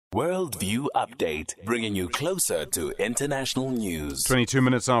Worldview Update, bringing you closer to international news. 22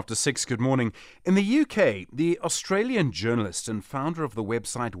 minutes after 6, good morning. In the UK, the Australian journalist and founder of the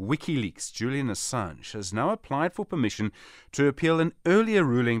website WikiLeaks, Julian Assange, has now applied for permission to appeal an earlier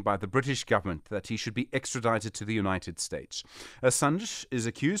ruling by the British government that he should be extradited to the United States. Assange is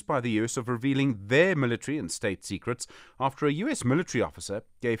accused by the US of revealing their military and state secrets after a US military officer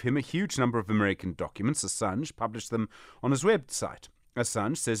gave him a huge number of American documents. Assange published them on his website.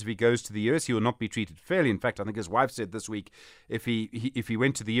 Assange says if he goes to the US, he will not be treated fairly. In fact, I think his wife said this week if he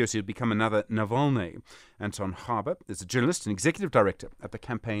went to the US, he would become another Navalny. Anton Harber is a journalist and executive director at the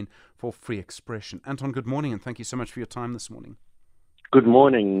Campaign for Free Expression. Anton, good morning, and thank you so much for your time this morning. Good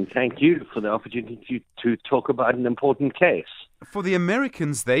morning. Thank you for the opportunity to talk about an important case. For the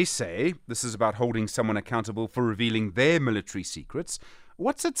Americans, they say this is about holding someone accountable for revealing their military secrets.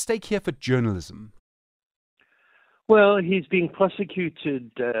 What's at stake here for journalism? Well, he's being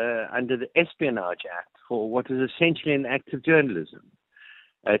prosecuted under the Espionage Act for what is essentially an act of journalism,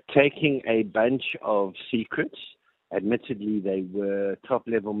 taking a bunch of secrets. Admittedly, they were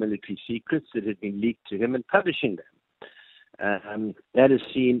top-level military secrets that had been leaked to him and publishing them. That is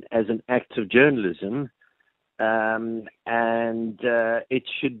seen as an act of journalism, and it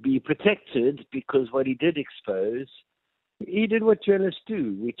should be protected because what he did expose, he did what journalists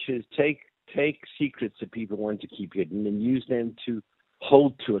do, which is take secrets that people want to keep hidden and use them to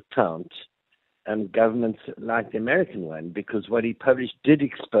hold to account governments like the American one, because what he published did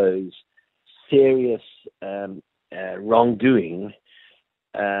expose serious wrongdoing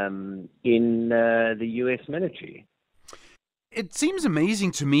in the U.S. military. It seems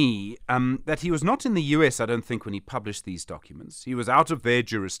amazing to me that he was not in the US, I don't think, when he published these documents. He was out of their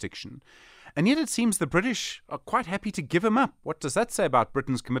jurisdiction. And yet it seems the British are quite happy to give him up. What does that say about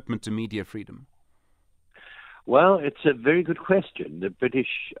Britain's commitment to media freedom? Well, it's a very good question. The British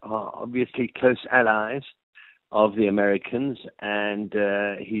are obviously close allies of the Americans, and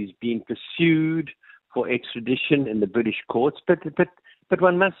he's been pursued for extradition in the British courts. But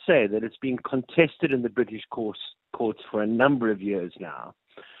one must say that it's been contested in the British courts for a number of years now.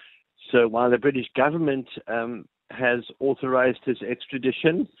 So while the British government has authorized his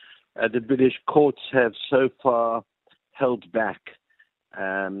extradition, the British courts have so far held back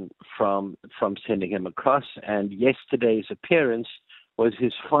from sending him across, and yesterday's appearance was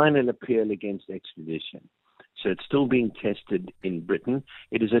his final appeal against extradition. So it's still being tested in Britain.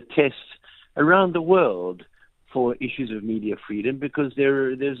 It is a test around the world for issues of media freedom, because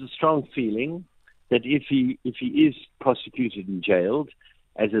there's a strong feeling that if he is prosecuted and jailed,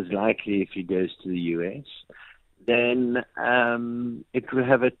 as is likely if he goes to the US, then it will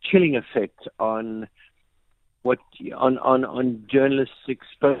have a chilling effect on journalists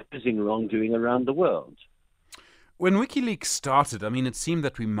exposing wrongdoing around the world. When WikiLeaks started, it seemed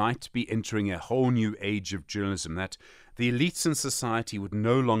that we might be entering a whole new age of journalism, that the elites in society would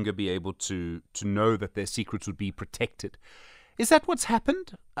no longer be able to know that their secrets would be protected. Is that what's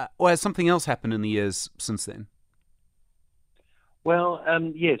happened? Or has something else happened in the years since then? Well,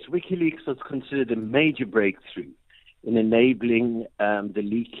 yes, WikiLeaks was considered a major breakthrough in enabling the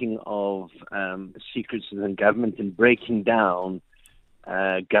leaking of secrets within government and breaking down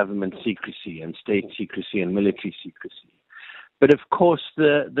government secrecy and state secrecy and military secrecy. But of course,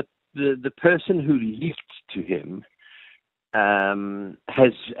 the person who leaked to him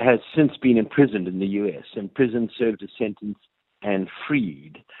has since been imprisoned in the US, and prison served a sentence and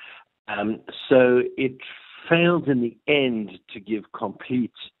freed. So it failed in the end to give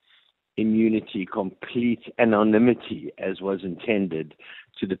complete immunity, complete anonymity, as was intended,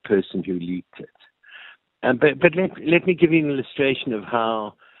 to the person who leaked it. But let me give you an illustration of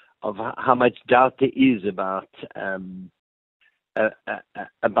how much doubt there is about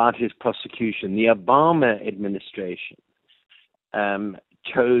his prosecution. The Obama administration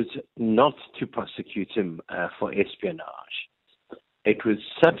chose not to prosecute him for espionage. It was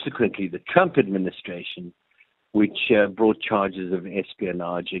subsequently the Trump administration which brought charges of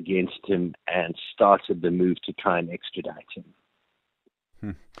espionage against him and started the move to try and extradite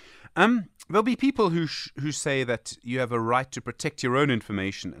him. There'll be people who say that you have a right to protect your own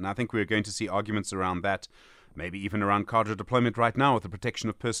information, and I think we're going to see arguments around that, maybe even around cadre deployment right now with the Protection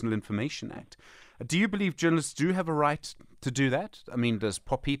of Personal Information Act. Do you believe journalists do have a right to do that? Does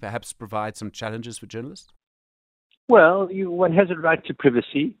POPI perhaps provide some challenges for journalists? Well, one has a right to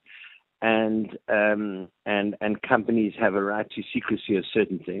privacy, and companies have a right to secrecy of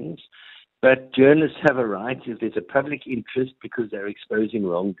certain things. But journalists have a right, if there's a public interest because they're exposing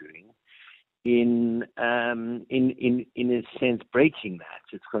wrongdoing, in a sense breaking that.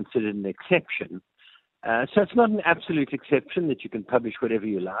 It's considered an exception So it's not an absolute exception that you can publish whatever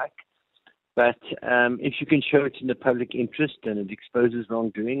you like. But if you can show it in the public interest and it exposes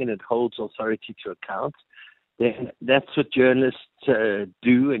wrongdoing and it holds authority to account, then that's what journalists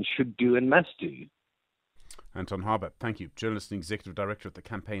do and should do and must do. Anton Harber, thank you. Journalist and Executive Director at the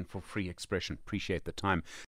Campaign for Free Expression. Appreciate the time.